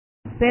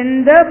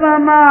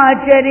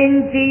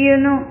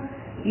పెందపమాచరించియును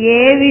ఏ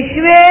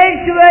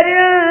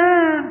విశ్వేశ్వరు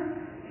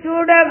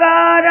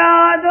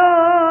చూడగారాదో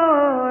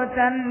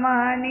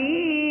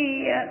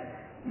తన్మహనీయ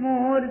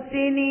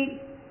మూర్తిని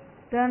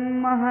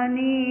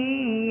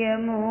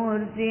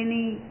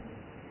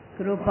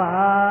కృపారాశిని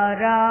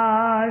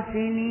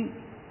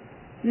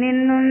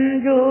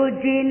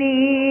నిన్నుంజూచిని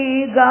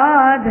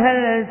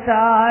గాధల్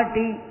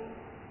సాటి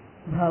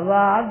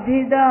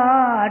భవాబ్ధి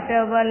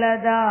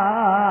దాటవలదా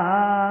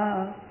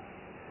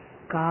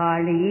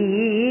కాళీ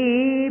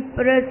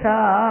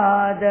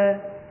ప్రసాద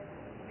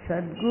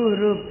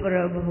సద్గురు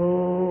ప్రభో.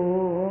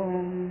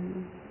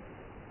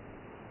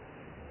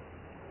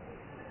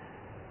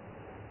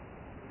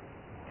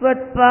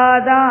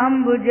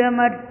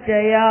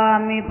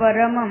 త్వత్పాదాంబుజమర్చయామి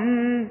పరమం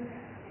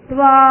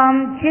త్వాం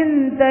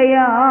చింతయామ్యన్వహం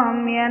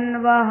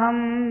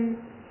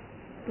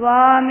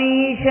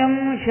త్వామీశం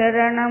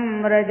శరణం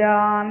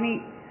వ్రజామి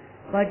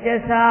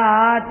వచసా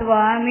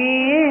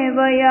త్వామేవ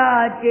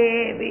యాచే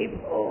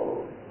విభో.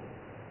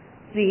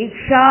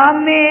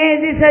 వీక్షామ్యే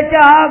దిశ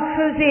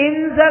చాక్షుషీం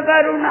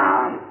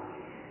సకరుణాం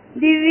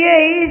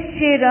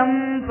దివ్యైశ్చిరం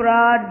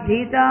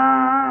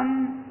ప్రార్థితాం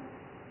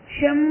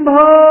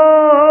శంభో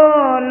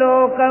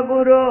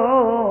లోకగురో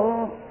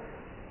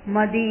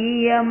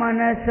మదీయ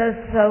మనసః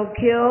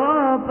సౌఖ్యోపదేశం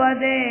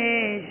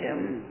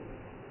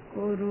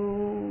కురు.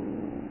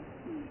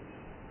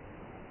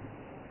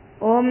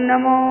 ఓం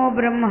నమో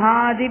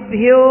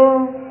బ్రహ్మాదిభ్యో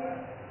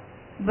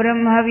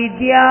బ్రహ్మ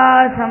విద్యా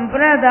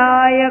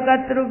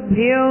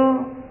సంప్రదాయకర్తృభ్యో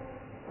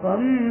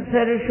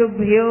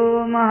వంశర్షుభ్యో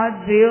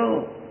మహద్భ్యో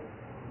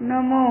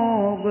నమో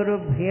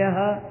గురుభ్యః.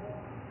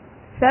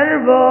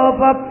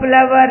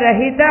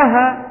 సర్వోపప్లవరహితః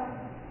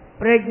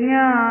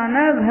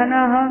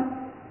ప్రజ్ఞానఘనః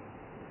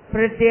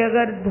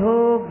ప్రత్యగర్ధో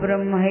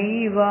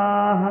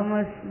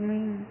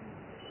బ్రహ్మైవాహమస్మి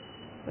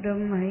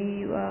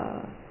బ్రహ్మైవా.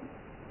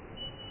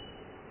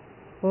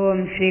 ఓం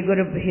శ్రీ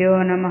గురుభ్యో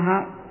నమః.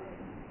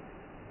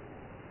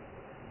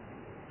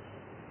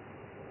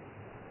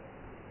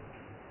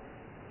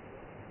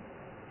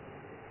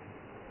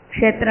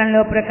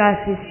 క్షేత్రంలో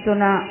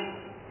ప్రకాశిస్తున్న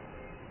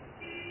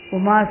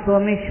ఉమా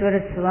సోమేశ్వర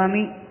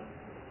స్వామి,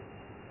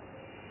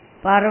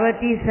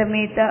 పార్వతీ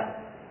సమేత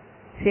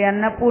శ్రీ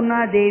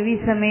అన్నపూర్ణాదేవి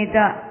సమేత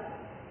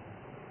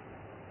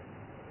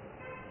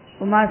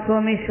ఉమా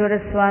సోమేశ్వర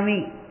స్వామి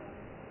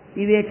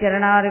దివ్య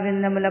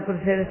చరణారవిందములకు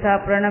శిరసా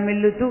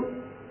ప్రణమిల్లుతూ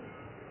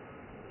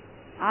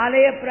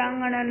ఆలయ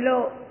ప్రాంగణంలో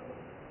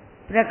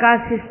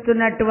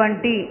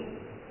ప్రకాశిస్తున్నటువంటి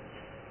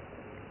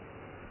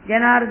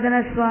జనార్దన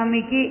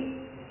స్వామికి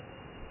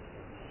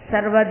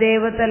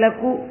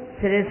సర్వదేవతలకు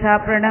శిరసా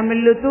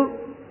ప్రణమిల్లుతూ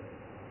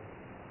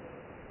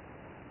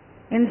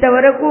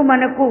ఇంతవరకు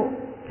మనకు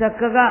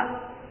చక్కగా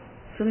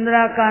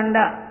సుందరాకాండ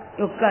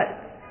యొక్క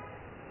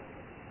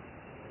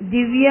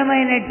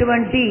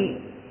దివ్యమైనటువంటి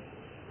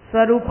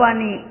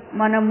స్వరూపాన్ని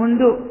మన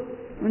ముందు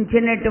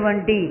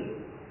ఉంచినటువంటి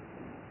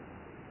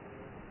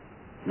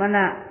మన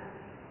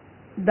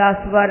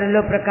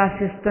దాసువారిలో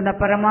ప్రకాశిస్తున్న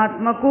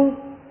పరమాత్మకు,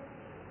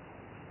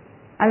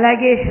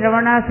 అలాగే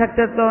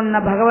శ్రవణాసక్తితో ఉన్న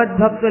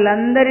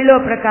భగవద్భక్తులందరిలో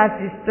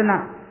ప్రకాశిస్తున్న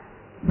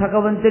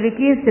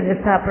భగవంతుడికి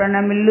శిరసా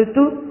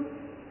ప్రణమిల్లుతూ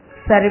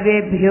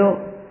సర్వేభ్యో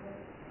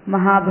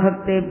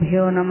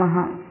మహాభక్తేభ్యో నమః.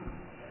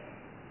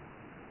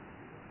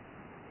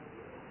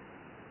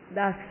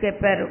 దాస్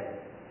చెప్పారు,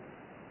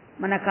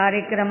 మన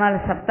కార్యక్రమాల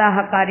సప్తాహ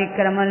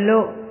కార్యక్రమంలో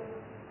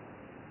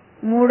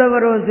 3వ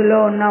రోజులో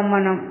ఉన్నాం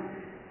మనం.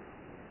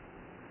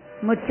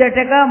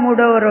 ముచ్చటగా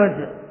 3వ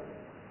రోజు.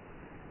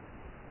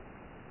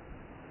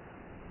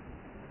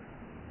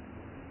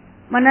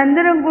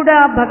 మనందరం కూడా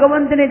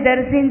భగవంతుని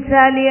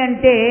దర్శించాలి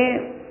అంటే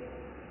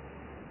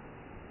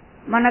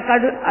మనకు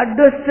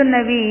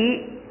అడ్డొస్తున్నవి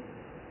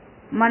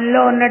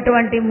మనలో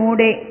ఉన్నటువంటి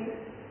 3.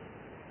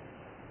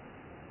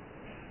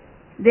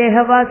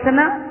 దేహవాసన,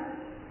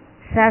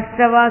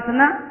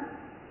 శాస్త్రవాసన,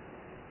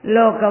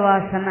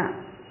 లోకవాసన.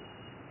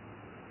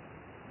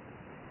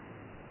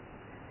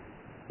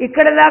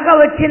 ఇక్కడ దాకా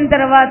వచ్చిన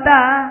తర్వాత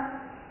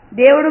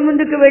దేవుడి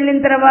ముందుకు వెళ్ళిన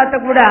తర్వాత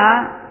కూడా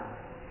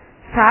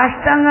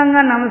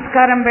సాష్టాంగంగా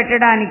నమస్కారం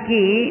పెట్టడానికి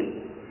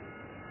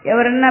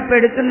ఎవరన్నా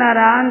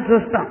పెడుతున్నారా అని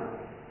చూస్తాం.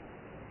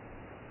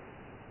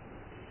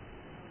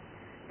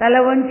 తల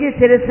వంచి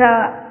శిరస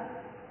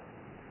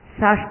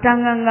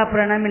సాష్టాంగంగా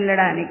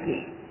ప్రణమిల్లడానికి.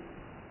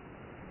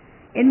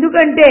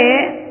 ఎందుకంటే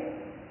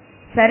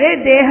సరే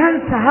దేహం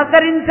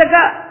సహకరించక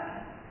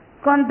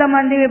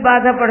కొంతమంది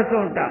బాధపడుతూ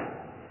ఉంటాం.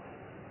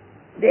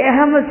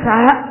 దేహము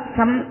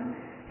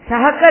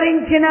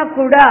సహకరించినా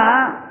కూడా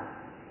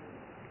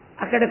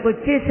అక్కడికి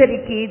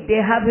వచ్చేసరికి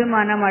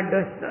దేహాభిమానం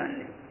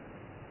అడ్డొస్తుంది.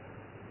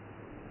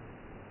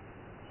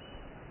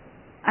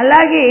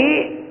 అలాగే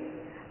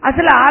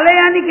అసలు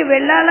ఆలయానికి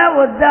వెళ్ళాలా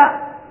వద్దా,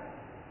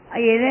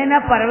 ఏదైనా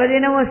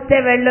పర్వదినం వస్తే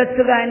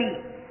వెళ్ళొచ్చు కానీ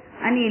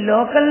అని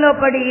లోకంలో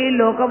పడి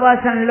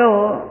లోకవాసనలో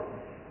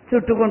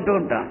చుట్టుకుంటూ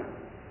ఉంటాం.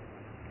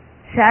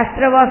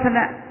 శాస్త్రవాసన,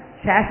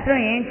 శాస్త్రం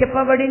ఏం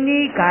చెప్పబడింది?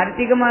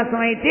 కార్తీక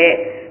మాసం అయితే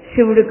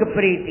శివుడికి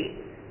ప్రీతి,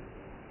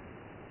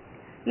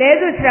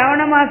 లేదు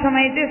శ్రావణ మాసం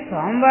అయితే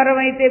సోమవారం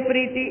అయితే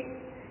ప్రీతి,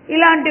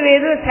 ఇలాంటివి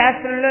ఏదో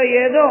శాస్త్రంలో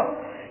ఏదో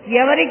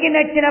ఎవరికి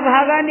నచ్చిన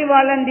భాగాన్ని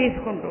వాళ్ళని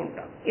తీసుకుంటూ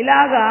ఉంటాం.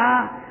 ఇలాగా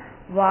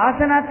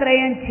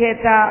వాసనాత్రయం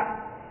చేత,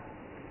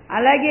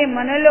 అలాగే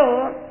మనలో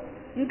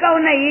ఇంకా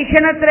ఉన్న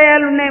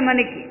ఈషణత్రయాలు ఉన్నాయి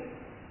మనకి.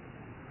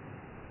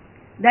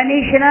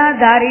 ధనీషణ,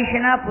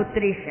 దారీషణ,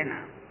 పుత్రీషణ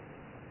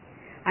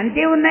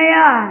అంతే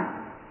ఉన్నాయా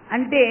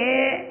అంటే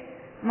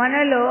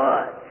మనలో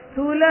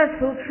స్థూల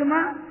సూక్ష్మ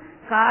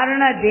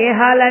కారణ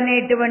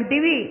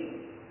దేహాలనేటువంటివి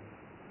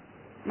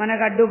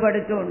మనకు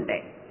అడ్డుపడుతూ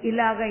ఉంటాయి.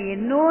 ఇలాగ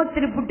ఎన్నో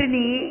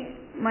త్రిపుటిని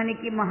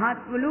మనకి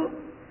మహాత్ములు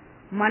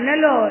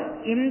మనలో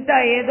ఇంత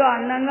ఏదో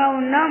అందంగా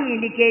ఉన్నాం,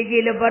 ఇన్ని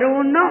కేజీల బరువు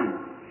ఉన్నాం,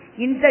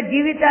 ఇంత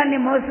జీవితాన్ని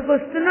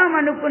మోసుకొస్తున్నాం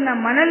అనుకున్న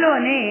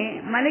మనలోనే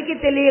మనకి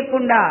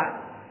తెలియకుండా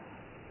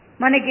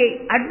మనకి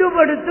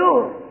అడ్డుపడుతూ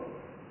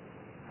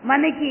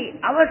మనకి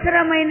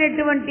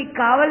అవసరమైనటువంటి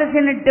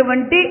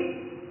కావలసినటువంటి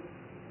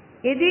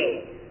ఇది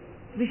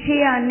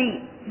విషయాన్ని,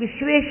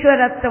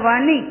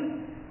 విశ్వేశ్వరత్వాన్ని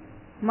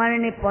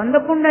మనని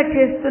పొందకుండా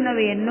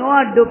చేస్తున్నవి ఎన్నో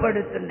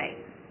అడ్డుపడుతున్నాయి.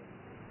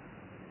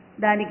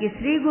 దానికి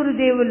శ్రీ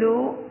గురుదేవులు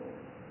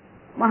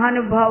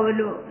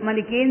మహానుభావులు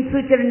మనకేం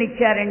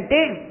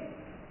సూచననిచ్చారంటే,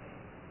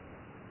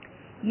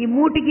 ఈ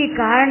మూటికి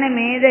కారణం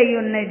ఏదై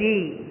ఉన్నది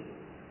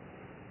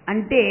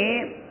అంటే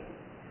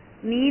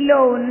నీలో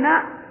ఉన్న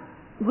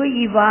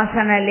ఈ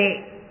వాసనలే,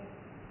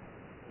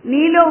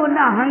 నీలో ఉన్న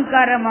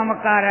అహంకార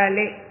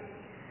మమకారాలే,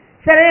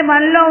 సరే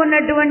మనలో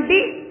ఉన్నటువంటి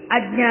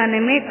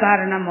అజ్ఞానమే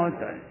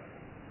కారణమవుతుంది.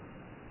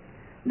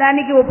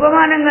 దానికి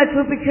ఉపమానంగా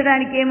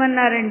చూపించడానికి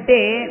ఏమన్నారంటే,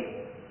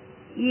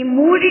 ఈ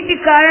మూడిటి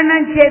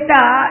కారణం చేత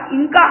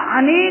ఇంకా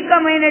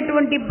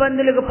అనేకమైనటువంటి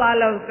ఇబ్బందులకు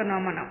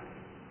పాలవుతున్నాం మనం.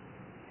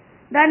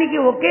 దానికి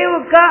ఒకే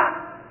ఒక్క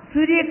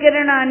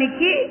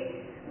సూర్యకిరణానికి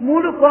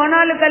 3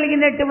 కోణాలు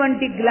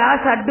కలిగినటువంటి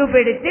గ్లాస్ అడ్డు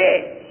పెడితే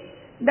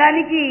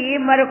దానికి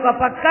మరొక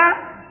పక్క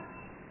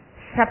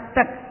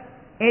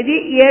ఇది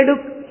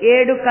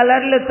 7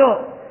 కలర్లతో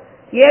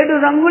 7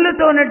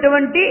 రంగులతో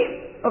ఉన్నటువంటి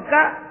ఒక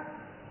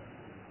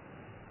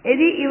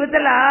ఇది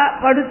యువతల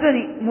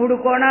పడుతుంది 3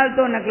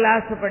 కోణాలతో ఉన్న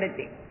గ్లాసు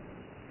పడితే.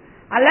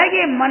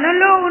 అలాగే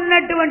మనలో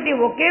ఉన్నటువంటి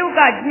ఒకే ఒక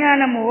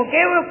అజ్ఞానము,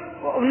 ఒకే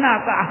ఉన్న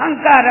ఒక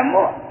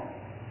అహంకారము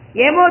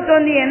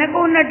ఏమవుతోంది, వెనక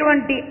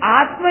ఉన్నటువంటి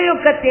ఆత్మ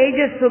యొక్క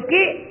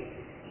తేజస్సుకి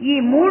ఈ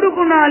 3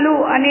 గుణాలు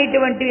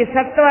అనేటువంటివి,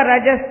 సత్వ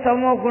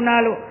రజస్తమో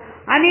గుణాలు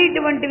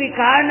అనేటువంటివి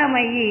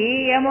కారణమయ్యి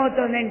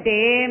ఏమవుతుందంటే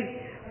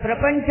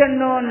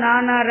ప్రపంచంలో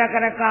నానా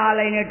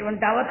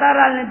రకరకాలైనటువంటి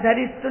అవతారాలను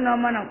ధరిస్తున్నాం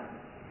మనం.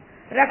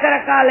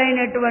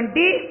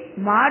 రకరకాలైనటువంటి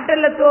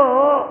మాటలతో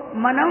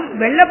మనం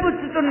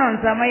వెళ్ళపుచ్చుతున్నాం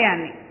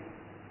సమయాన్ని.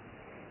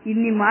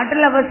 ఇన్ని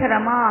మాటలు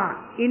అవసరమా,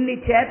 ఇన్ని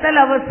చేతలు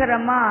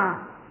అవసరమా,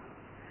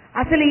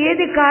 అసలు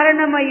ఏది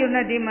కారణమై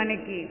ఉన్నది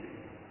మనకి?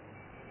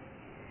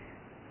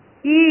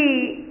 ఈ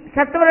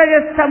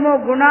సత్వరజస్తమో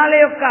గుణాల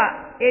యొక్క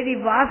ఏది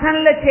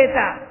వాసనల చేత,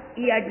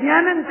 ఈ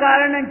అజ్ఞానం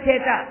కారణం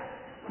చేత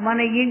మన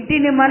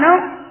ఇంటిని మనం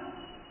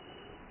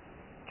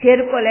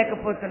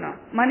చేరుకోలేకపోతున్నాం.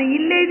 మన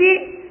ఇల్లేది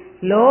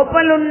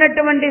లోపల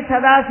ఉన్నటువంటి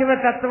సదాశివ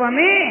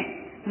తత్వమే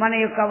మన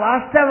యొక్క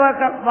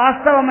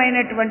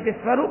వాస్తవమైనటువంటి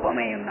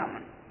స్వరూపమై ఉన్నాము.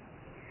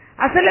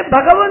 అసలు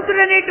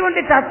భగవంతుడు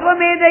అనేటువంటి తత్వం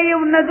ఏదై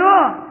ఉన్నదో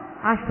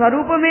ఆ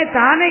స్వరూపమే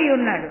తానై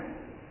ఉన్నాడు.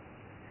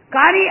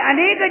 కానీ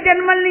అనేక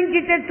జన్మల నుంచి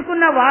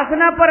తెచ్చుకున్న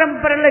వాసనా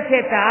పరంపరల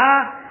చేత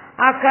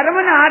ఆ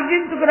కర్మను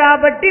ఆర్జించుకు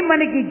రాబట్టి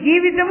మనకి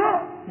జీవితము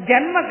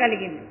జన్మ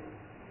కలిగింది.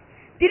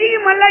 తిరిగి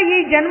మళ్ళా ఈ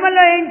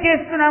జన్మలో ఏం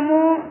చేస్తున్నాము,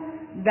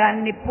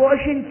 దాన్ని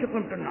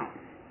పోషించుకుంటున్నాం.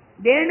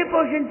 దేనిని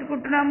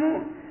పోషించుకుంటున్నాము?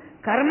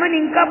 కర్మని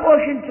ఇంకా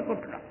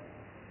పోషించుకుంటున్నాం.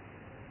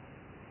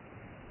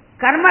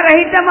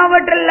 కర్మరహితం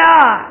అవ్వటల్లా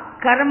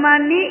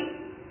కర్మాన్ని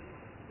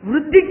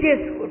వృద్ధి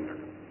చేసుకుంటున్నాం.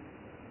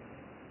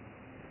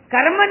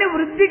 కర్మని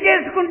వృద్ధి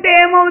చేసుకుంటే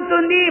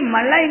ఏమవుతుంది,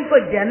 మళ్ళా ఇంకో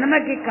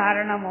జన్మకి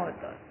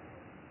కారణమవుతుంది.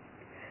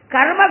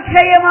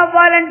 కర్మక్షయం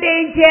అవ్వాలంటే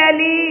ఏం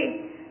చేయాలి?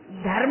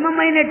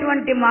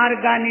 ధర్మమైనటువంటి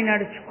మార్గాన్ని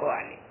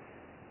నడుచుకోవాలి.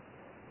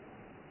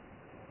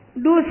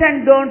 డూస్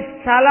అండ్ డోంట్స్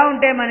చాలా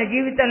ఉంటాయి మన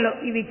జీవితంలో.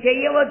 ఇవి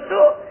చెయ్యవచ్చు,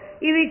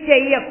 ఇవి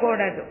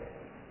చెయ్యకూడదు,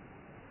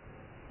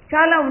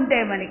 చాలా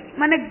ఉంటాయి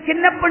మనకి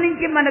చిన్నప్పటి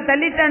నుంచి మన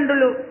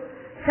తల్లిదండ్రులు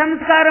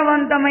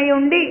సంస్కారవంతమై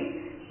ఉండి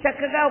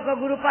చక్కగా ఒక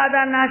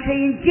గురుపాదాన్ని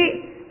ఆశ్రయించి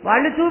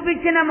వాళ్ళు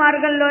చూపించిన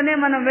మార్గంలోనే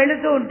మనం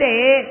వెళుతూ ఉంటే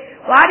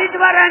వారి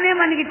ద్వారానే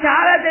మనకి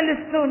చాలా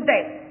తెలుస్తూ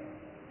ఉంటాయి.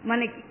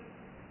 మనకి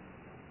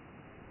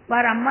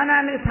వారి అమ్మ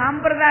నాన్నకి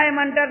సాంప్రదాయం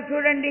అంటారు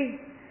చూడండి.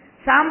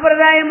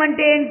 సాంప్రదాయం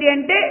అంటే ఏంటి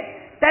అంటే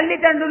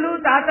తల్లిదండ్రులు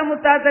తాత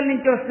ముత్తాతల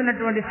నుంచి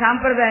వస్తున్నటువంటి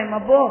సాంప్రదాయం.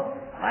 అబ్బో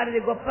వారిది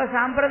గొప్ప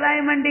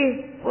సాంప్రదాయం అండి,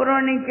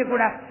 పూర్వం నుంచి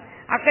కూడా.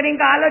 అక్కడ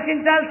ఇంకా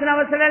ఆలోచించాల్సిన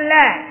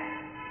అవసరంలే,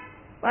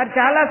 వారు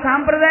చాలా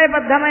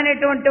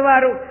సాంప్రదాయబద్ధమైనటువంటి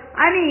వారు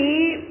అని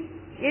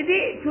ఇది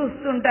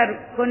చూస్తుంటారు.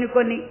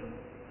 కొన్ని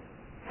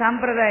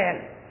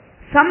సాంప్రదాయాలు,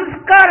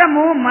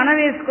 సంస్కారము మనం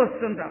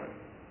వేసుకొస్తుంటాం.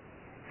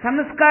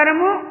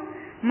 సంస్కారము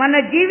మన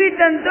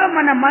జీవితంతో,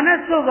 మన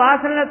మనస్సు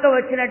వాసనలతో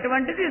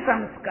వచ్చినటువంటిది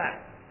సంస్కారం.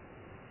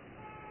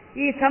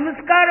 ఈ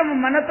సంస్కారము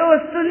మనతో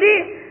వస్తుంది,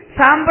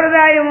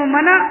 సాంప్రదాయము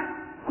మన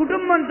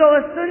కుటుంబంతో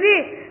వస్తుంది.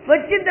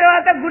 వచ్చిన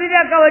తర్వాత గుడి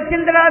దాకా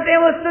వచ్చిన తర్వాత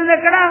ఏమొస్తుంది?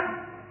 అక్కడ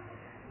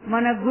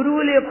మన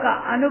గురువుల యొక్క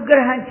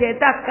అనుగ్రహం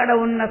చేత అక్కడ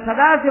ఉన్న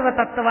సదాశివ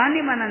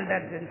తత్వాన్ని మనం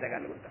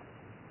దర్శించగలుగుతాం.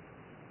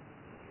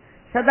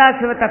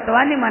 సదాశివ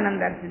తత్వాన్ని మనం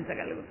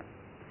దర్శించగలుగుతాం.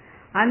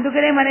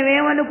 అందుకనే మనం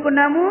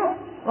ఏమనుకున్నాము,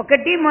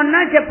 ఒకటి మొన్న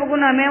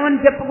చెప్పుకున్నాం, ఏమని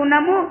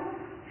చెప్పుకున్నాము,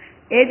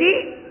 ఏది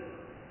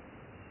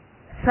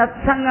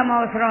సత్సంగం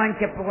అవసరం అని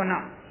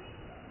చెప్పుకున్నాం.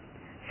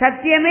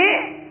 సత్యమే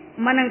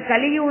మనం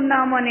కలిగి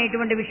ఉన్నాము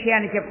అనేటువంటి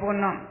విషయాన్ని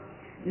చెప్పుకున్నాం.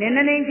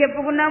 నిన్ననేం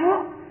చెప్పుకున్నాము,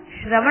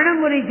 శ్రవణం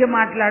గురించి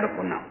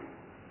మాట్లాడుకున్నాం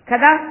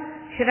కదా.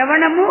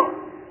 శ్రవణం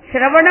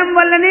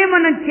వల్లనే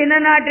మనం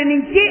చిన్ననాటి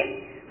నుంచి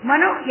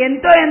మనం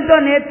ఎంతో ఎంతో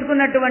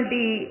నేర్చుకున్నటువంటి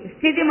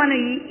స్థితి మనం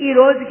ఈ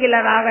రోజుకి ఇలా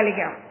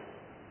రాగలిగాం.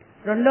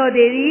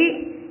 రెండోది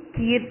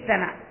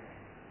కీర్తన.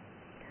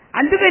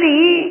 అందుకని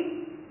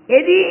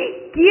ఏది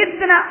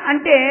కీర్తన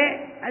అంటే,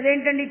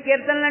 అదేంటండి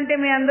కీర్తనలు అంటే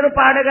మీ అందరూ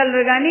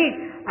పాడగలరు కానీ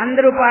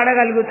అందరూ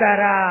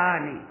పాడగలుగుతారా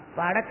అని.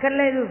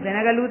 పాడక్కర్లేదు,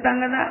 వినగలుగుతాం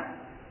కదా.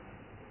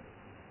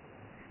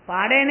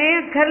 పాడేనే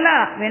అక్కర్లా,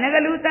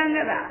 వినగలుగుతాం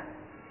కదా.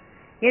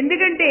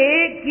 ఎందుకంటే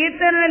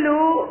కీర్తనలు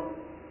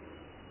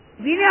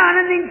విని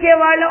ఆనందించే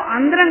వాళ్ళు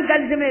అందరం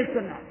కలిసి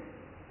వేస్తున్నాం.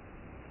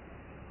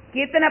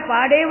 కీర్తన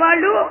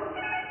పాడేవాళ్ళు,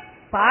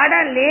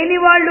 పాడలేని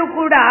వాళ్ళు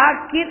కూడా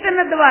కీర్తన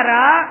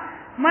ద్వారా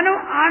మనం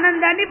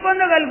ఆనందాన్ని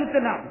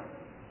పొందగలుగుతున్నాం.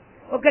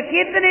 ఒక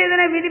కీర్తన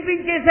ఏదైనా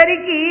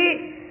వినిపించేసరికి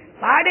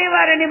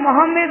పాడేవారని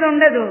మొహం మీద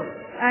ఉండదు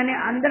అని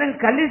అందరం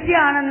కలిసి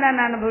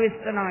ఆనందాన్ని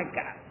అనుభవిస్తున్నాం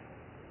ఇక్కడ.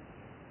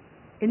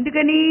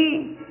 ఎందుకని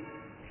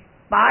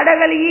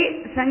పాడగలిగి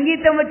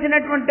సంగీతం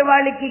వచ్చినటువంటి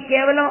వాళ్ళకి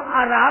కేవలం ఆ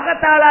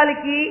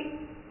రాగతాళాలకి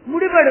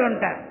ముడిపడి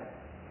ఉంటారు.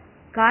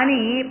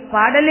 కానీ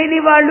పాడలేని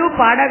వాళ్ళు,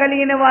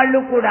 పాడగలిగిన వాళ్ళు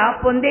కూడా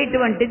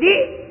పొందేటువంటిది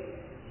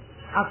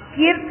ఆ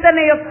కీర్తన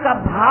యొక్క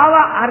భావ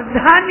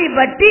అర్థాన్ని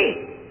బట్టి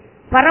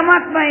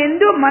పరమాత్మ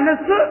యందు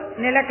మనస్సు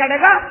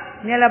నిలకడగా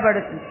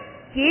నిలబడుతుంది.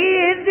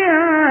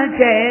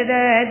 కీర్తించెద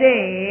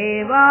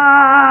దేవా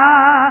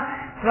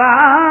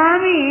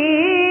స్వామి,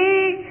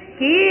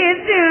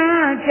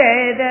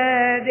 కీర్తించెద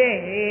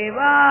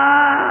దేవా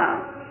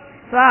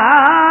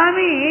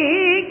స్వామి,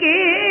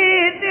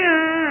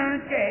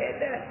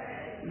 కీర్తించెద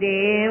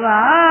దేవా.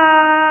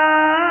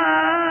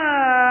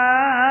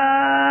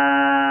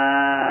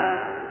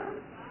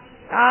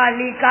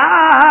 కాళికా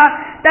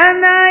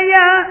తనయ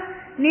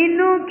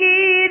నిన్ను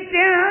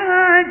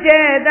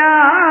కీర్తించెదా,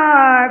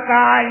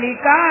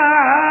 కాళికా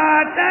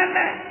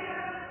తనయ,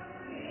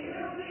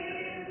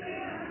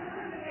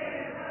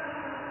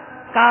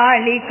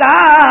 కాళికా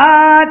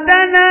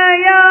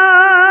తనయ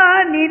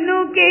నిన్ను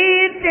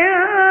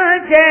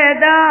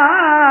కీర్తించెదా,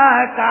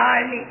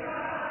 కాళి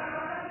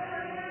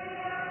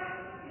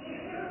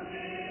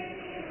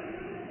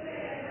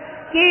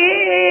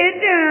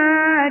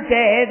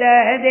కీర్తించెద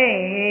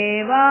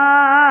దేవా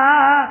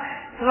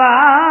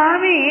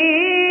స్వామి,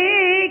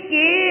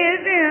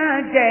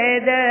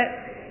 కీర్తించెద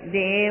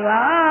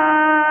దేవా.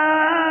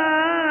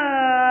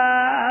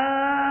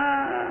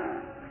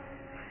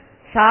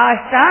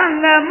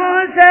 సాష్టాంగము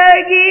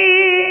సగి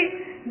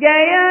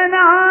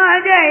జయనా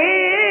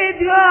జయధ్వానములతో,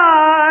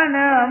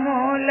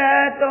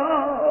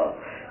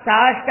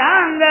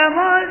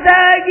 సాష్టాంగము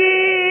సగి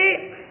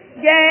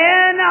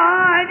జయనా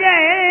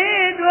జయధ్వానములతో,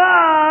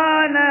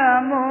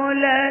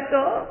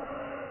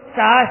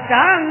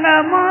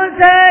 సాష్టాంగము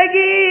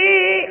సగి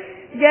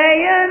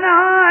జయనా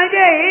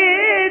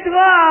జయధ్వానములతో,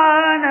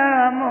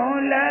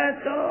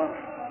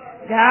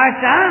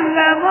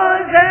 సాష్టాంగము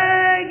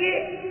సగి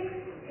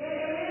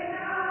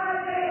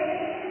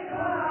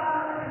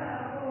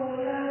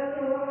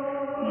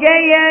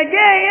జయ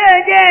జయ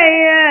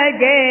జయ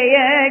జయ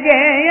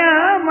జయ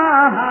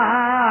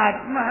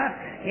మహాత్మయని,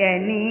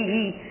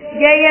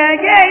 జయ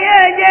జయ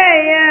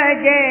జయ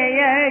జయ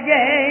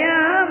జయ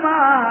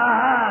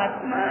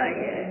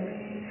మహాత్మయని,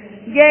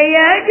 జయ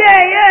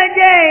జయ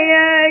జయ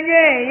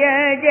జయ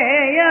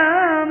జయ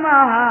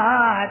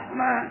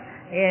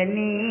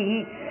మహాత్మయని,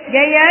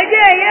 జయ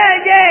జయ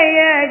జయ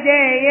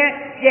జయ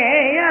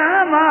జయ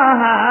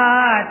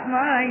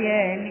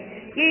మహాత్మయని,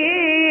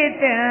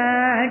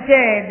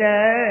 కీర్తించెద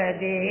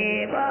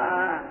దేవా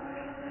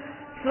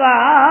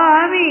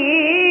స్వామి,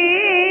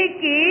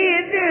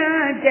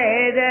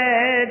 కీర్తించెద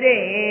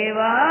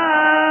దేవా.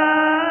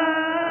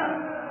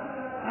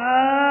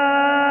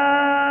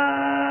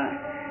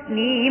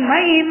 నీ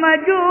మహిమ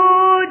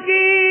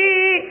చూచి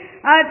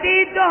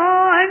అతితో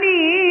నీ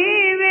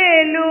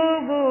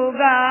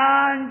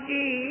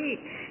వెలుగుగాంచి,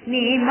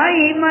 నీ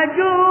మహిమ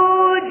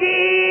చూచి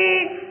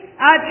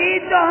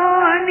అతితో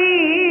నీ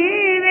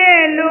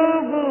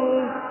వెలుగు,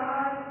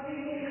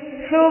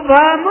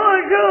 శుభము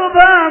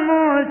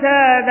శుభము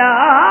సదా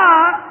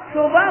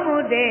శుభము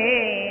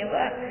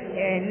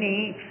దేవయని,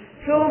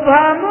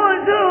 శుభము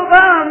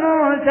శుభము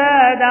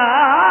సదా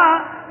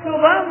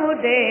శుభము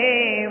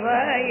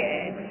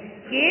దేవయని,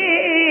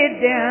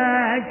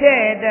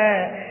 కీర్తించెద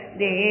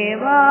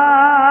దేవా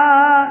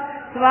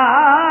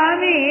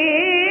స్వామి,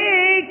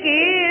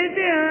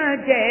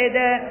 కీర్తించెద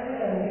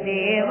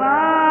దేవా.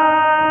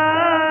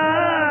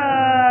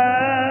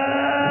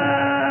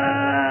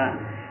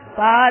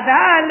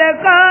 పాదాల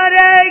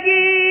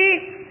కొరగి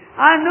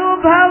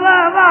అనుభవ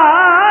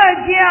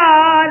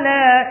వాక్యాల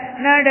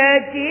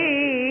నడచి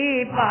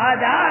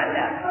పాదాల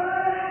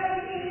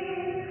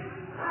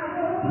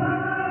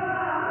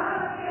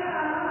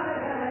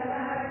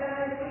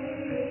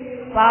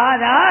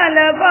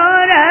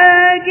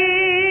కొరగి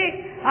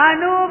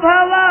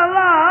అనుభవ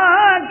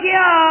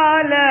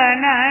వాక్యాల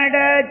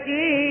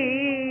నడచి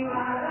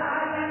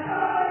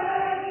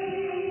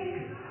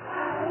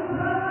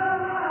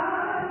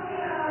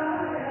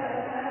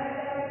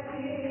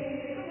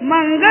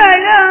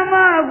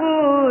మంగళమగు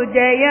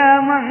జయ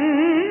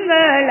మంగళాధిపతి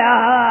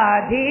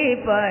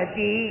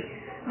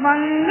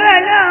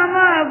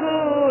మంగళమగు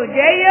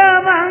జయ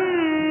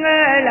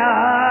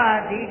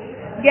మంగళాధి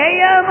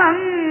జయ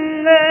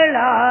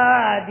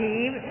మంగళాధి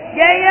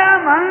జయ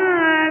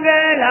మంగళాధిపతి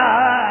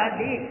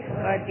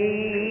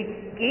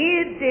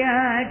కీర్తన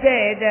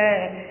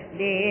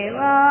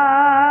దేవా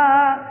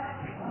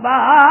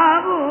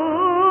బాబు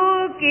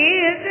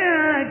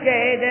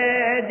కీర్తన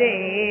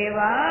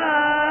దేవా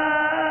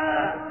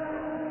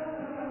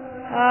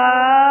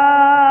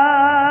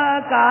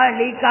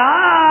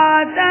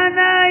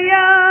కాళికాతనయ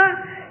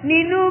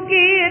నిన్ను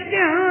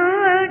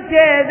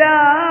కీర్తించెదా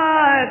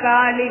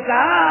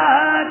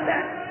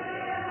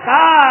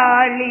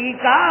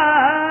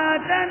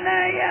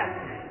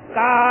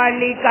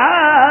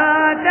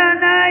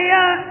కాళికాతనయ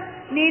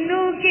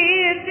నిన్ను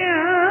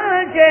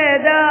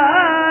కీర్తించెదా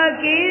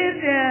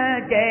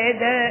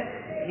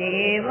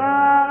దేవా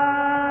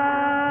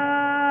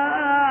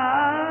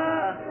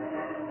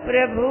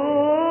ప్రభు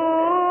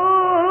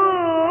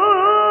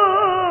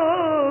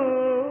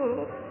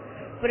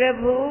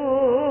ప్రభు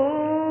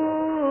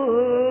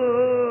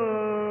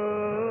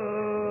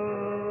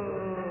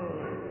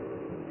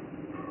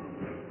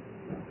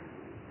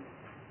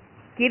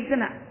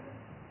కీర్తన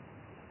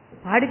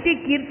పాడితే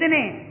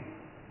కీర్తనే,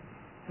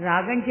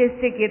 రాగం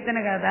చేస్తే కీర్తన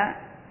కాదా?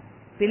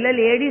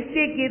 పిల్లలు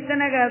ఏడిస్తే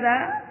కీర్తన కాదా?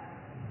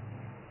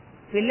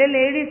 పిల్లలు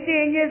ఏడిస్తే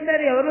ఏం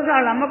చేస్తారు? ఎవరు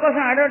వాళ్ళ అమ్మ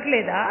కోసం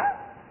ఆడవట్లేదా?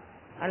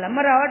 వాళ్ళమ్మ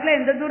రావట్లే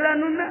ఎంత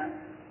దూరానున్నా?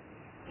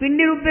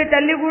 పిండి రుబ్బే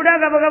తల్లి కూడా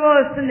గబగబా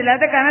వస్తుంది,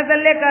 లేకపోతే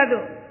కనతల్లే కాదు,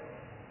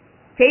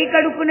 చేయి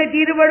కడుక్కునే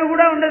తీరుబడి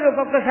కూడా ఉండదు.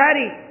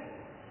 ఒక్కొక్కసారి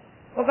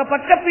ఒక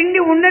పక్క పిండి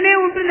ఉండనే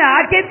ఉంటుంది, ఆ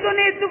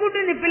చేత్తోనే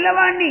ఎత్తుకుంటుంది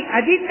పిల్లవాడిని.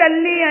 అది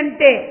తల్లి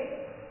అంటే.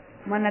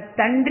 మన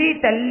తండ్రి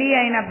తల్లి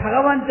అయిన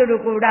భగవంతుడు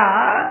కూడా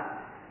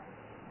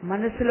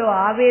మనసులో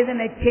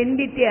ఆవేదన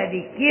చెందితే అది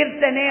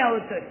కీర్తనే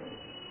అవుతుంది.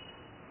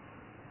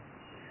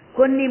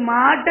 కొన్ని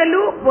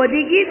మాటలు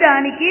పొదిగి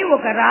దానికి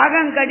ఒక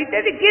రాగం కడితే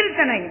అది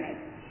కీర్తన అయినది.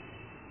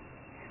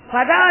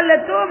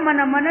 పదాలతో మన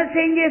మనసు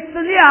ఏం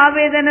చేస్తుంది?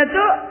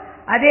 ఆవేదనతో.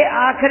 అదే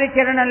ఆఖరి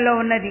చరణంలో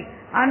ఉన్నది,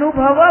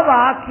 అనుభవ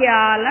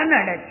వాక్యాల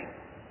నడచి.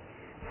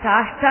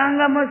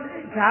 సాష్టాంగము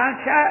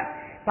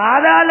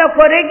పాదాల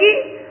కొరగి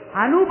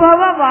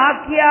అనుభవ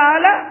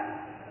వాక్యాల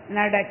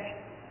నడచి.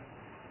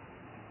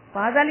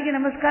 పాదాలకి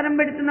నమస్కారం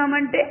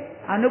పెడుతున్నామంటే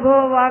అనుభవ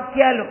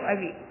వాక్యాలు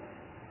అవి.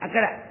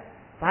 అక్కడ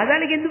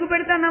పాదాలకి ఎందుకు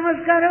పెడతాం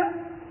నమస్కారం?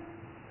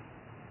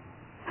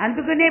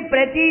 అందుకనే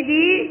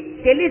ప్రతిదీ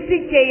తెలిసి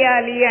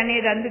చేయాలి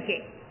అనేది. అందుకే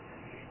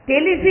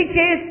తెలిసి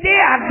చేస్తే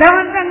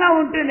అర్థవంతంగా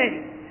ఉంటుంది. అది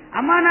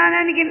అమ్మా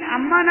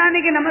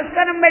నాన్నకి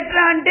నమస్కారం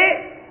పెట్టరా అంటే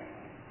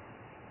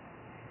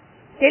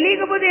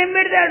తెలియకపోతే ఏం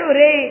పెడతాడు?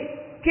 రే,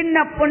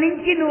 చిన్నప్పటి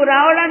నుంచి నువ్వు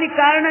రావడానికి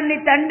కారణం నీ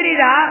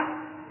తండ్రిరా,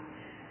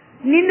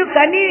 నిన్ను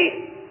కని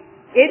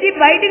ఏది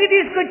బయటికి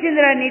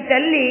తీసుకొచ్చిందిరా నీ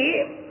తల్లి,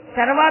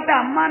 తర్వాత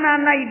అమ్మా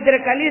నాన్న ఇద్దరు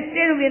కలిస్తే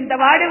నువ్వు ఇంత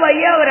వాడివి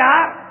అయ్యావురా,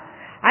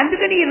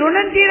 అందుకని ఈ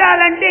రుణం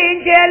తీరాలంటే ఏం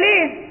చేయాలి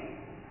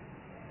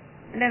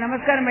అంటే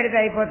నమస్కారం పెడితే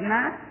అయిపోతున్నా?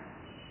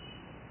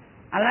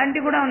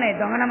 అలాంటివి కూడా ఉన్నాయి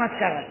దొంగ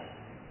నమస్కారాలు.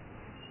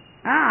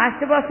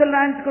 ఆస్తిపాస్తులు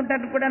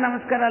రాయించుకుంటానికి కూడా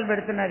నమస్కారాలు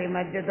పెడుతున్నారు ఈ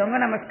మధ్య, దొంగ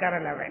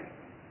నమస్కారాలు అవన్నీ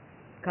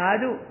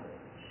కాదు.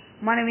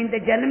 మనం ఇంత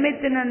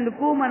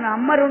జన్మెత్తినందుకు మన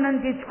అమ్మ రుణం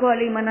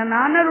తీర్చుకోవాలి, మన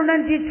నాన్న రుణం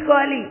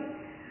తీర్చుకోవాలి.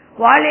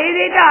 వాళ్ళు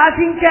ఏదైతే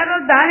ఆశించారో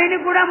దానిని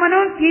కూడా మనం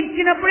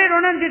తీర్చినప్పుడే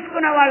రుణం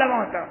తీసుకున్న వాళ్ళం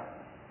అవుతాం.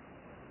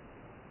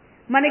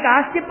 మనకి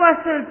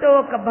ఆస్తిపాస్తులతో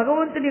ఒక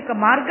భగవంతుని యొక్క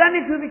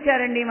మార్గాన్ని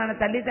చూపించారండి మన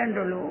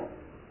తల్లిదండ్రులు.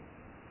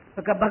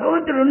 ఒక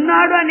భగవంతుడు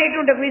ఉన్నాడు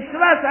అనేటువంటి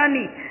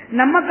విశ్వాసాన్ని,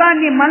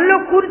 నమ్మకాన్ని మనలో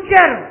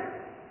కూర్చారు.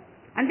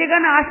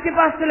 అంతేగాని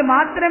ఆస్తిపాస్తులు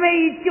మాత్రమే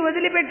ఇచ్చి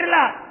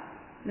వదిలిపెట్టలా.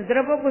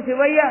 నిద్రపోకు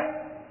శివయ్య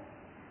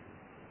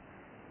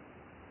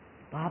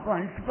పాపం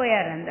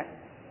అలసిపోయారందరూ.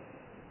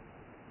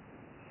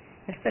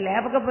 అసలు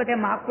లేకపోతే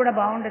మాకు కూడా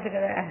బాగుండదు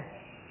కదా.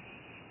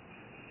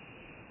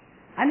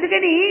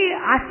 అందుకని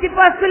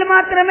ఆస్తిపాస్తులు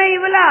మాత్రమే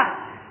ఇవ్వలా.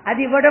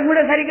 అది ఇవ్వడం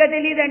కూడా సరిగా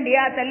తెలియదండి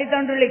ఆ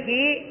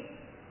తల్లిదండ్రులకి.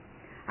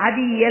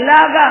 అది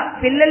ఎలాగా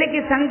పిల్లలకి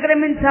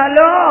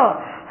సంక్రమించాలో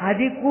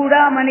అది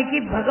కూడా మనకి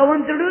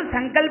భగవంతుడు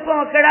సంకల్పం.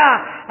 అక్కడ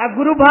ఆ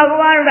గురు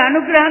భగవానుడు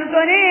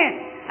అనుగ్రహంతోనే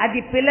అది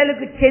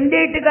పిల్లలకు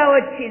చెందేట్టుగా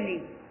వచ్చింది.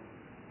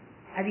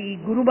 అది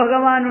గురు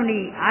భగవానుని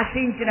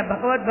ఆశ్రయించిన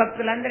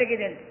భగవద్భక్తులందరికీ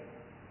తెలుసు.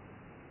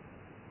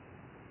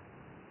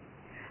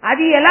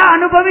 అది ఎలా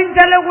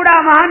అనుభవించాలో కూడా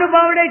ఆ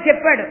మహానుభావుడే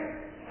చెప్పాడు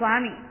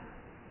స్వామి.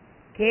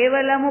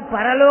 కేవలము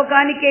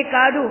పరలోకానికే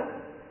కాదు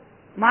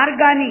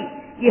మార్గాన్ని,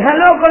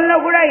 ఇహలోకంలో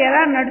కూడా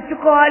ఎలా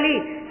నడుచుకోవాలి,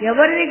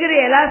 ఎవరి దగ్గర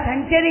ఎలా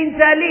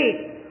సంచరించాలి,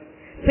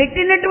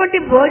 పెట్టినటువంటి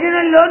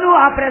భోజనంలో నువ్వు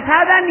ఆ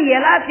ప్రసాదాన్ని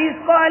ఎలా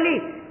తీసుకోవాలి,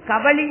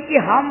 కబలించి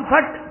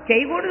హాంఫట్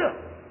చేయకూడదు.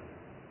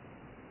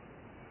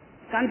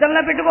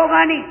 కంచంలో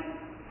పెట్టుకోగాని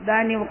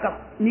దాన్ని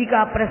నీకు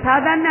ఆ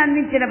ప్రసాదాన్ని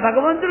అందించిన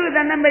భగవంతుడికి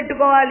దండం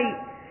పెట్టుకోవాలి.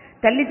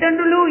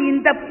 తల్లిదండ్రులు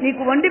ఇంత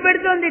నీకు వండి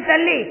పెడుతోంది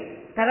తల్లి,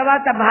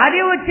 తర్వాత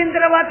భార్య వచ్చిన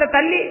తర్వాత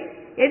తల్లి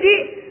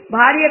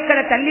భార్య ఎక్కడ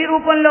తల్లి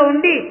రూపంలో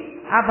ఉండి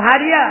ఆ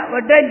భార్య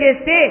వడ్డం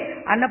చేస్తే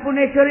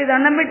అన్నపూర్ణేశ్వరి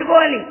దండం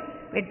పెట్టుకోవాలి.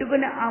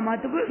 పెట్టుకుని ఆ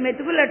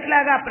మెతుకులు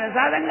అట్లాగా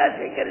ప్రసాదంగా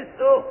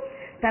స్వీకరిస్తూ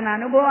తన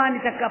అనుభవాన్ని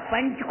చక్కగా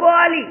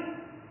పంచుకోవాలి.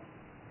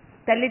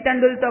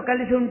 తల్లిదండ్రులతో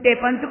కలిసి ఉంటే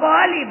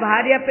పంచుకోవాలి,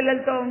 భార్య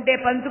పిల్లలతో ఉంటే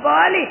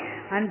పంచుకోవాలి.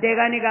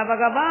 అంతేగాని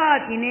గబగబా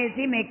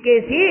తినేసి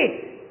మెక్కేసి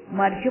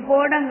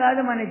మర్చిపోవడం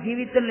కాదు మన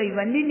జీవితంలో.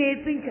 ఇవన్నీ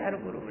నేర్పించారు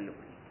గురువులు,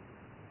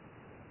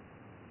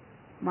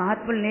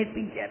 మహాత్ములు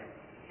నేర్పించారు.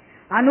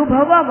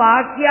 అనుభవ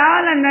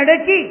వాక్యాల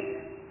నడచి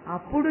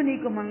అప్పుడు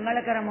నీకు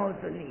మంగళకరం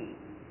అవుతుంది,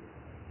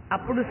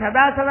 అప్పుడు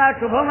సదా సదా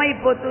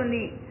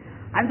శుభమైపోతుంది.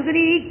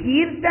 అందుకని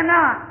కీర్తన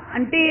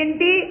అంటే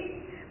ఏంటి?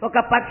 ఒక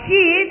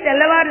పక్షి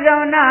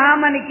తెల్లవారుజామున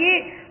మనకి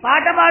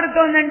పాట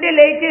పాడుతోందంటే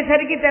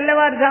లేచేసరికి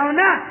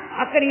తెల్లవారుజామున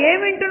అక్కడ ఏం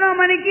వింటున్నాం?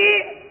 మనకి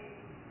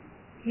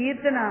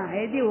కీర్తన.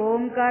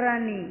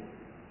 ఓంకారాన్ని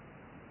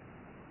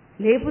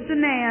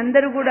లేపుతున్నాయి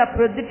అందరూ కూడా.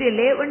 ప్రొద్దుటే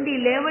లేవండి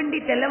లేవండి,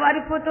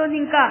 తెల్లవారిపోతోంది,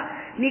 ఇంకా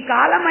నీ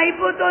కాలం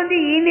అయిపోతోంది.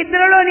 ఈ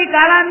నిద్రలో నీ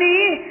కాలాన్ని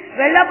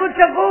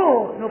వెళ్ళబుచ్చకు.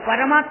 నువ్వు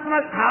పరమాత్మ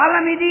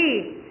కాలం ఇది,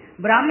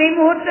 బ్రాహ్మీ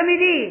ముహూర్తం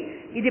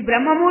ఇది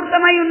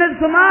బ్రహ్మముహూర్తమై ఉన్నది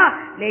సుమా,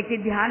 లేచి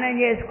ధ్యానం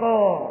చేసుకో.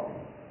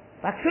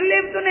 పక్షులు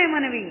లేపుతున్నాయి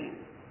మనవి.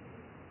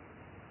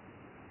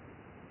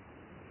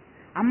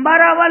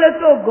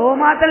 అంబారావాలతో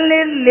గోమాతలు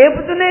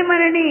లేపుతున్నాయి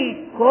మనని,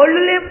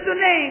 కోళ్లు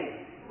లేపుతున్నాయి,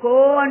 కో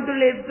అంటూ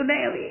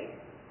లేపుతున్నాయి అవి.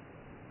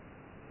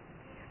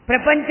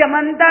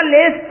 ప్రపంచమంతా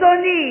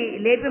లేస్తోంది,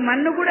 లేపి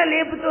మన్ను కూడా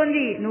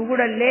లేపుతోంది. నువ్వు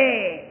కూడా లే.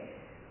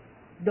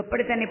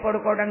 దుప్పటి తని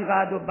పడుకోవడం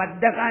కాదు,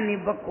 బద్ధకాన్ని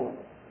ఇవ్వకు.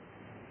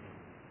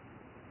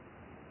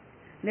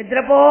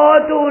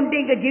 నిద్రపోతూ ఉంటే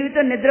ఇంకా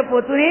జీవితం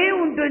నిద్రపోతూనే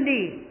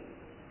ఉంటుంది.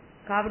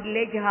 కాబట్టి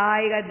లేచి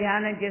హాయిగా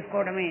ధ్యానం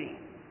చేసుకోవడమే.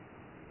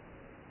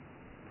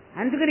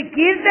 అందుకని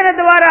కీర్తన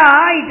ద్వారా,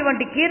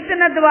 ఇటువంటి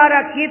కీర్తన ద్వారా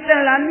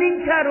కీర్తనలు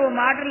అందించారు,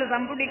 మాటలు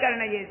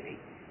సంపుటీకరణ చేసి.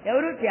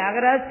 ఎవరు?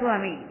 త్యాగరాజ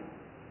స్వామి,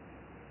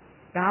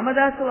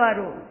 రామదాసు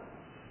వారు,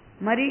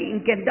 మరి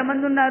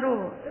ఇంకెంతమంది ఉన్నారు?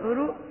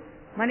 ఎవరు?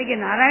 మనకి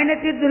నారాయణ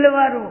తీర్థుల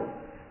వారు,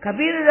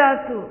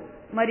 కబీరదాసు,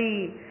 మరి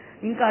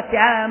ఇంకా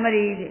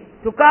మరి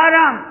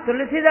తుకారాం,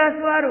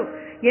 తులసిదాసు వారు,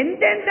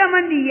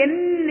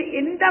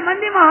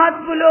 ఎంతమంది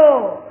మహాత్ములో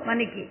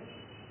మనకి.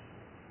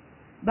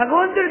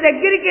 భగవంతుడి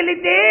దగ్గరికి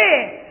వెళితే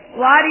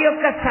వారి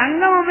యొక్క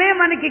సంగమమే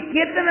మనకి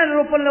కీర్తనల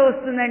రూపంలో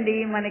వస్తుందండి.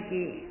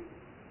 మనకి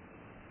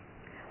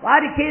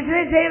వారి చేసిన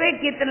సేవే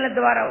కీర్తనల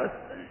ద్వారా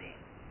వస్తుంది.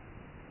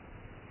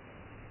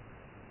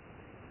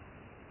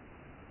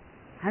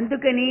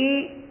 అందుకని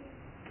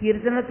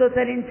కీర్తనతో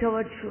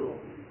తరించవచ్చు,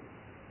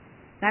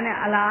 కానీ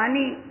అలా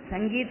అని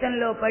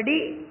సంగీతంలో పడి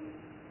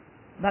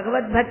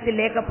భగవద్భక్తి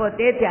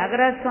లేకపోతే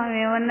త్యాగరాజ స్వామి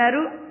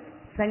ఏమన్నారు?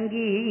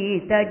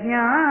 సంగీత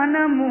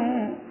జ్ఞానము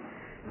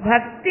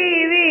భక్తి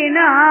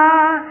వినా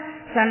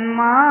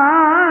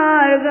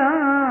సన్మార్గము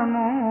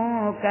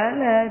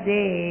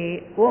కలదే.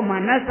 ఓ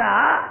మనసా,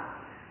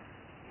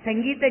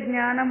 సంగీత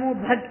జ్ఞానము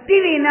భక్తి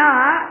వినా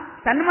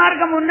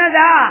సన్మార్గం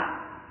ఉన్నదా?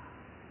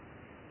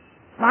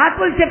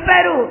 మహాత్ములు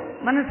చెప్పారు.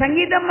 మనం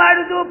సంగీతం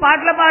పాడుతూ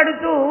పాటలు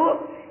పాడుతూ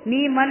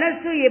నీ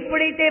మనస్సు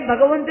ఎప్పుడైతే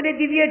భగవంతుని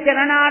దివ్య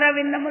చరణార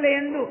విందముల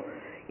యందు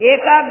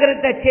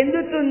ఏకాగ్రత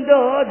చెందుతుందో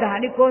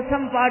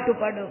దానికోసం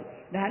పాటుపడు,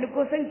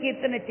 దానికోసం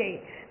కీర్తన చేయి,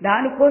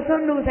 దానికోసం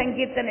నువ్వు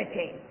సంకీర్తన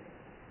చేయి.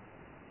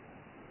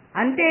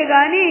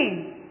 అంతేగాని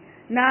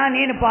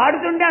నేను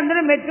పాడుతుంటే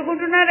అందరూ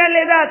మెచ్చుకుంటున్నారా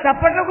లేదా,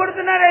 చప్పట్లు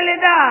కొడుతున్నారా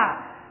లేదా?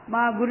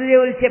 మా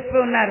గురుదేవులు చెప్పి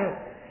ఉన్నారు,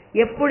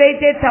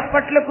 ఎప్పుడైతే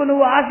చప్పట్లకు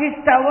నువ్వు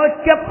ఆశిస్తావో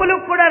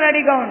చెప్పులకు కూడా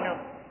రెడీగా ఉండవు.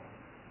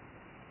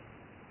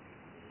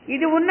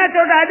 ఇది ఉన్న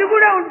చోట అది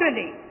కూడా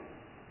ఉంటుంది.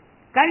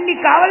 కానీ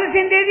నీకు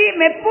కావలసిందేది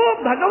మెప్పు,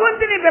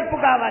 భగవంతుని మెప్పు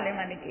కావాలి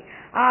మనకి.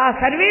 ఆ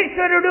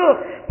సర్వేశ్వరుడు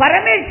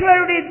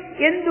పరమేశ్వరుడి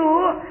యందు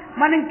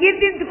మనం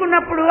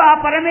కీర్తించుకున్నప్పుడు ఆ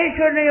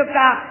పరమేశ్వరుని యొక్క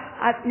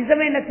ఆ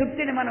నిజమైన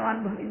తృప్తిని మనం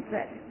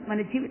అనుభవించాలి. మన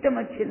జీవితం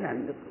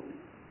వచ్చినందుకు.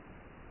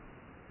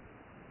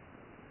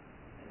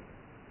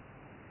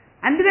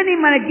 అందుకని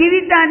మన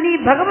జీవితాన్ని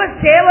భగవత్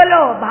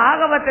సేవలో,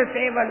 భాగవత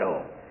సేవలో,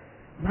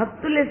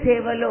 భక్తుల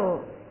సేవలో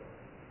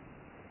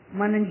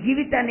మనం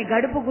జీవితాన్ని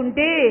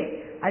గడుపుకుంటే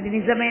అది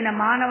నిజమైన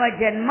మానవ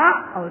జన్మ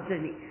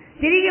అవుతుంది.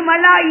 తిరిగి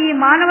మళ్ళా ఈ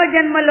మానవ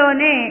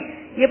జన్మలోనే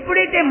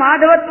ఎప్పుడైతే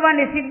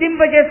మాధవత్వాన్ని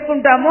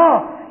సిద్ధింపజేసుకుంటామో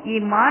ఈ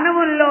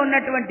మానవుల్లో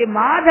ఉన్నటువంటి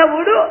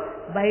మాధవుడు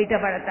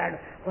బయటపడతాడు.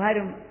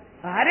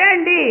 వారే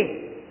అండి,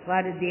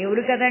 వారు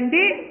దేవుడు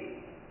కదండి.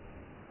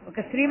 ఒక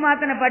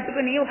శ్రీమాతను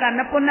పట్టుకుని ఒక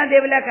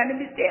అన్నపూర్ణాదేవిలా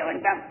కనిపిస్తే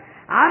ఏమంటాం?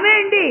 ఆమె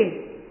అండి.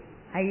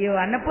 అయ్యో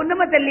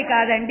అన్నపూర్ణమ్మ తల్లి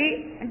కాదండి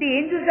అంటే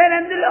ఏం చూశారు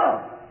అందులో?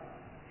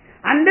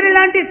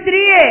 అందరిలాంటి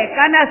స్త్రీయే,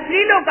 కానీ ఆ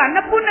స్త్రీలో ఒక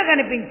అన్నపూర్ణ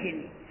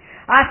కనిపించింది.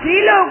 ఆ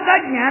స్త్రీలో ఒక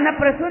జ్ఞాన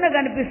ప్రసూన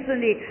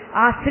కనిపిస్తుంది,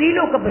 ఆ స్త్రీలో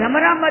ఒక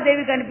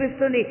భ్రమరాంబదేవి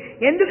కనిపిస్తుంది.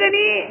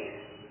 ఎందుకని?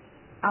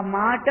 ఆ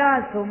మాట, ఆ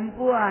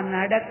సొంపు, ఆ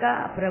నడక,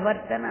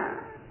 ప్రవర్తన.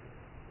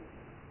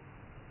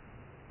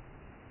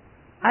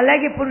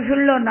 అలాగే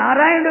పురుషుల్లో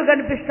నారాయణుడు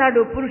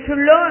కనిపిస్తాడు,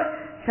 పురుషుల్లో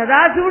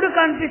సదాశివుడు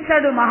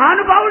కనిపిస్తాడు,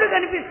 మహానుభావుడు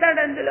కనిపిస్తాడు.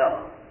 అందులో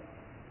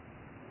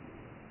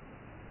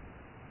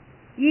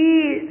ఈ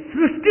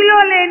సృష్టిలో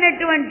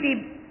లేనటువంటి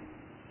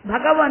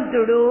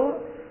భగవంతుడు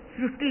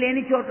సృష్టి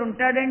లేని చోట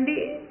ఉంటాడండి.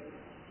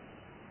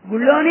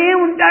 గుళ్ళోనే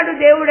ఉంటాడు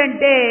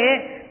దేవుడంటే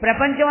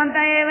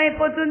ప్రపంచమంతా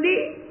ఏమైపోతుంది?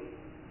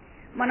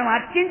 మనం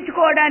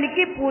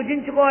అర్చించుకోవడానికి,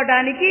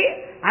 పూజించుకోవడానికి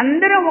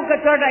అందరం ఒక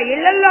చోట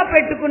ఇళ్లల్లో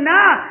పెట్టుకున్నా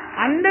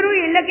అందరూ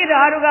ఇళ్ళకి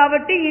రారు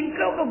కాబట్టి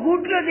ఇంట్లో ఒక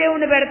గూట్లో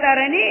దేవుణ్ణి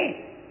పెడతారని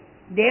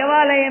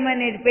దేవాలయం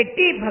అనేది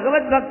పెట్టి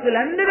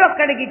భగవద్భక్తులందరూ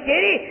అక్కడికి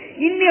చేరి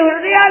ఇన్ని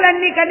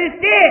హృదయాలన్నీ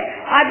కలిస్తే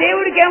ఆ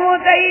దేవుడికి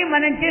ఏమవుతాయి?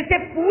 మనం చేసే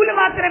పూలు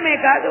మాత్రమే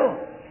కాదు,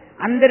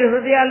 అందరి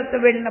హృదయాలతో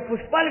వెళ్ళిన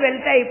పుష్పాలు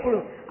వెళ్తాయి. ఇప్పుడు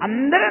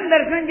అందరం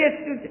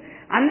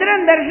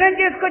దర్శనం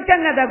చేసుకొచ్చాం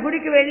కదా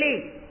గుడికి వెళ్ళి.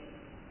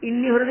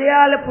 ఇన్ని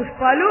హృదయాల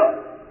పుష్పాలు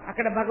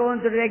అక్కడ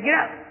భగవంతుడి దగ్గర,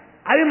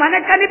 అవి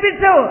మనకు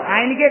కనిపించవు,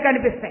 ఆయనకే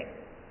కనిపిస్తాయి.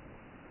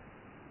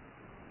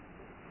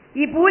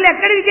 ఈ పూలు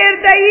ఎక్కడికి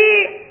చేరుతాయి?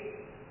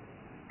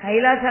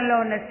 కైలాసంలో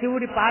ఉన్న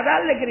శివుడి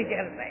పాదాల దగ్గరికి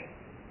చేరుతాయి.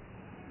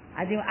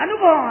 అది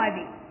అనుభవం,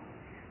 అది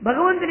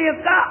భగవంతుడి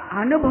యొక్క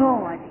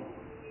అనుభవం. అది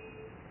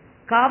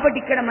కాబట్టి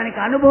ఇక్కడ మనకి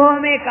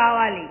అనుభవమే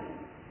కావాలి.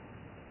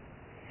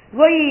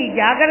 ఈ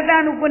జాగ్రత్త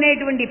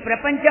అనుకునేటువంటి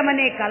ప్రపంచం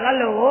అనే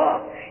కళలో,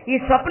 ఈ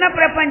స్వప్న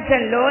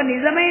ప్రపంచంలో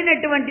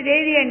నిజమైనటువంటిది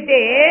ఏది అంటే,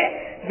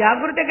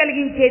 జాగృత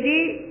కలిగించేది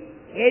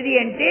ఏది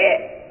అంటే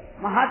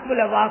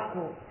మహాత్ముల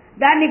వాక్కు.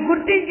 దాన్ని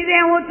గుర్తించితే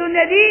ఏమవుతుంది?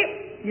 అది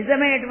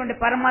నిజమైనటువంటి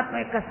పరమాత్మ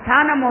యొక్క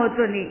స్థానం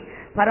అవుతుంది,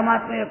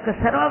 పరమాత్మ యొక్క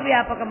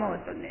సర్వవ్యాపకం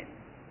అవుతుంది.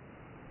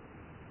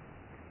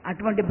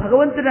 అటువంటి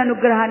భగవంతుడి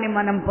అనుగ్రహాన్ని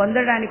మనం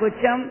పొందడానికి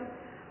వచ్చాం.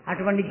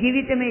 అటువంటి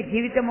జీవితమే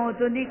జీవితం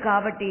అవుతుంది.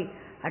 కాబట్టి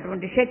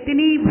అటువంటి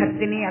శక్తిని,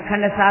 భక్తిని,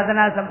 అఖండ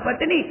సాధనా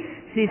సంపత్తిని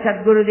శ్రీ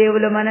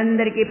సద్గురుదేవులు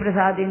మనందరికీ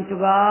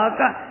ప్రసాదించుగాక.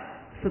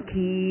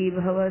 సుఖీ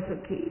భవ,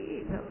 సుఖీ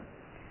భవ.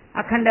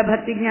 అఖండ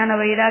భక్తి జ్ఞాన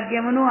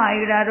వైరాగ్యమును,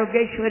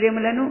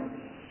 ఆయురారోగ్యైశ్వర్యములను,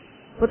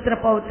 పుత్ర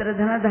పౌత్ర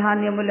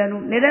ధనధాన్యములను,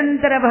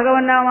 నిరంతర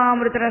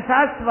భగవన్నామామృత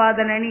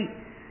రసాస్వాదనని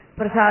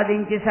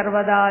ప్రసాదించి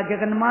సర్వదా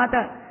జగన్మాత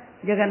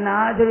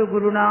జగన్నాథులు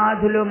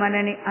గురునాథులు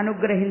మనని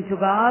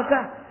అనుగ్రహించుగాక.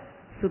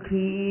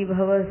 సుఖీ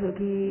భవ,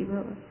 సుఖీ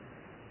భవ.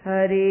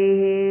 హరి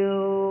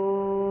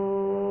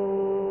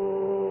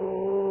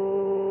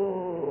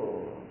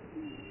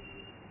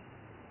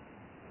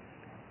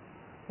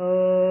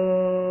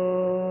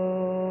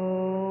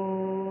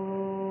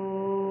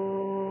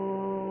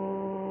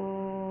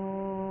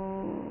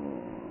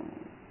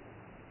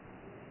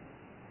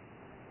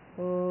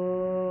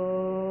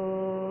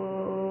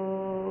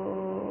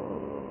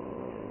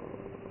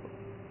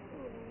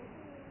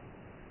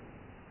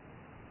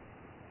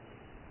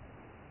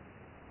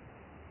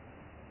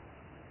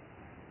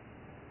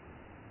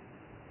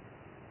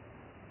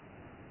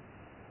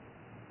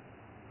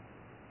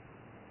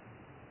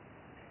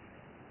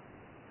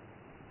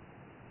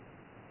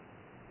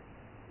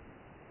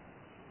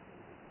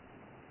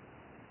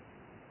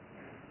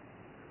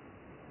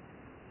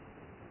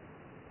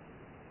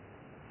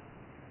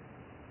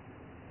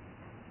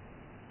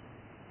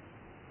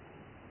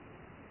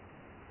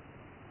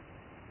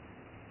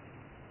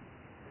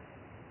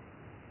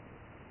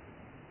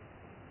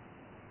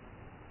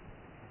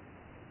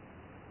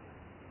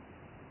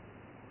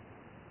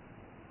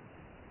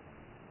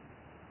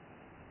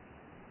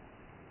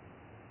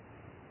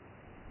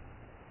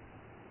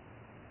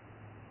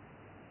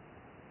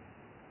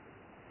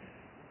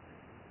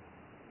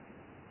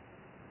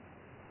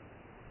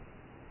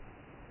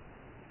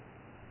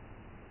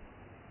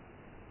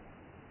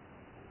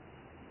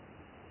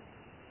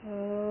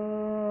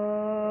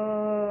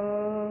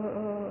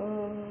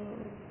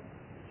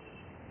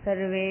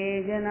सर्वे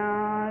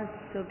जनाः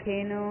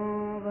सुखिनो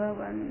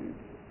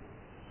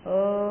भवन्तु।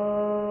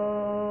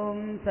 ॐ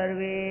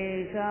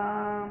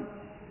सर्वेषां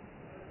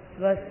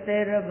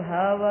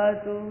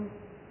स्वस्तिर्भवतु।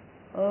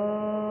 ॐ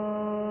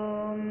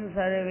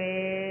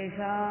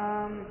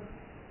सर्वेषां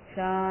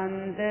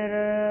शान्तिर्भवतु।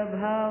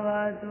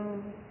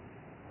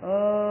 ॐ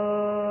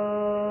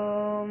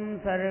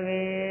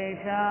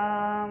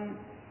सर्वेषां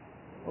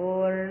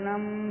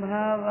पूर्णं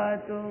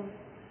भवतु।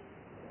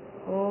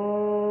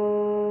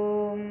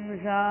 ॐ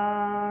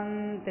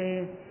शान्ति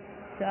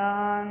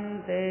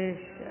शान्ति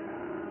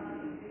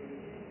शान्ति।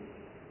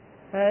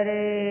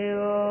 हरे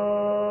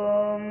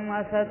ॐ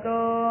असतो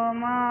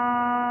मा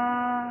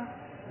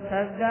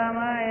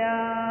सद्गमय।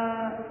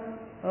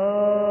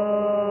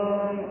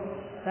 ॐ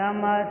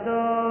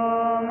तमसो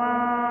मा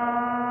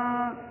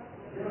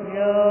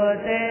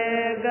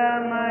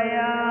ज्योतिर्गमय।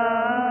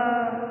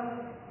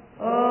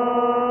 ॐ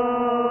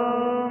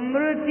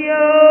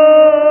मृत्योर्मा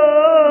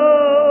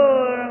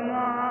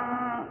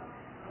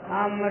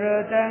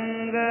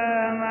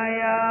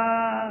अमृतङ्गमय।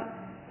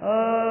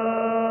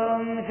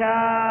 ॐ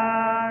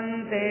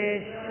शान्ति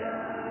शान्ति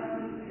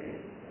शान्ति।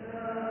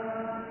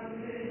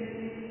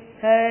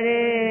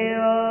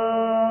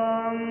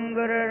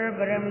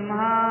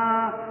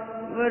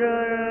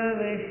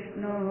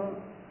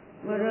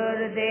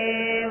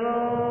 గురుర్దేవో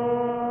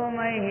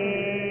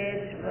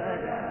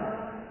మహేశ్వరः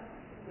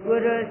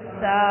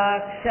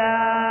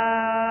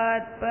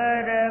గురుస్సాక్షాత్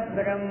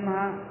పరబ్రహ్మ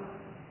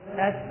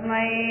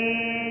తస్మై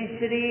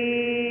శ్రీ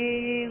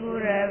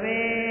గురవే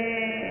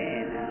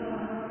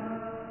నమః.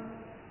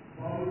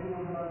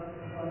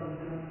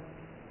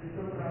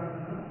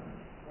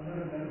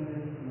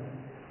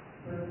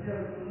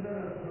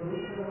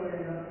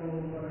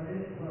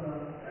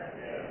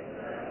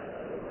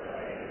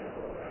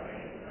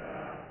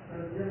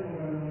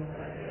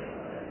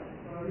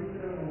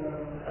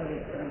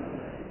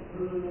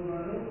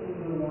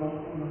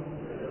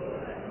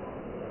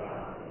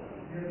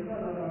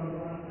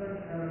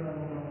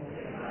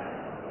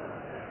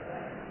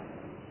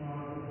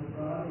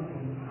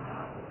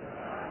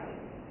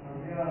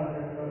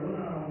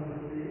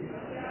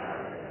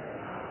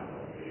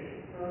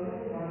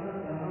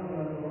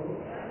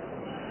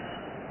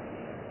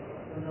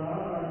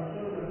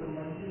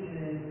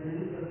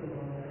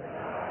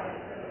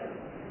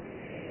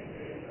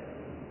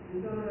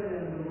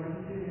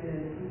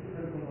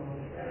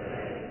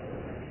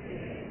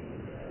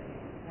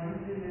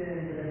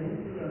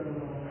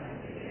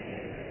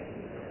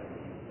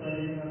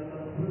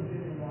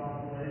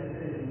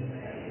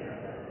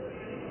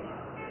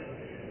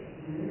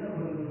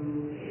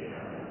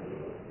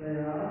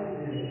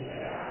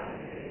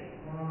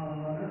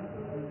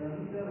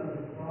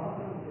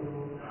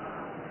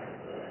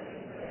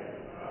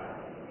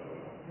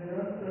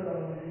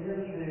 నిరంతరం